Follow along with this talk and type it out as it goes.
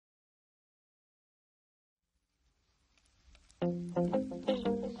Saw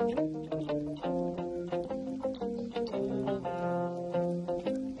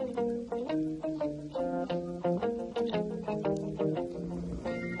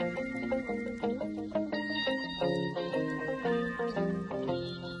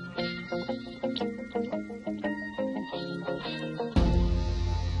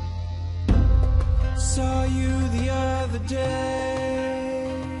you the other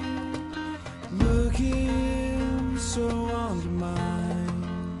day, looking so undermined,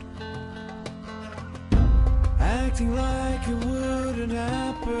 acting like it wouldn't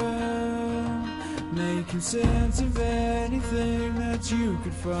happen, making sense of anything that you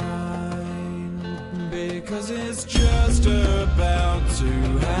could find, because it's just about to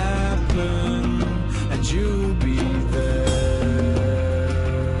happen, and you'll be there.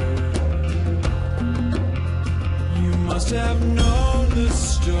 Must have known the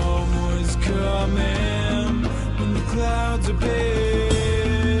storm was coming when the clouds are big.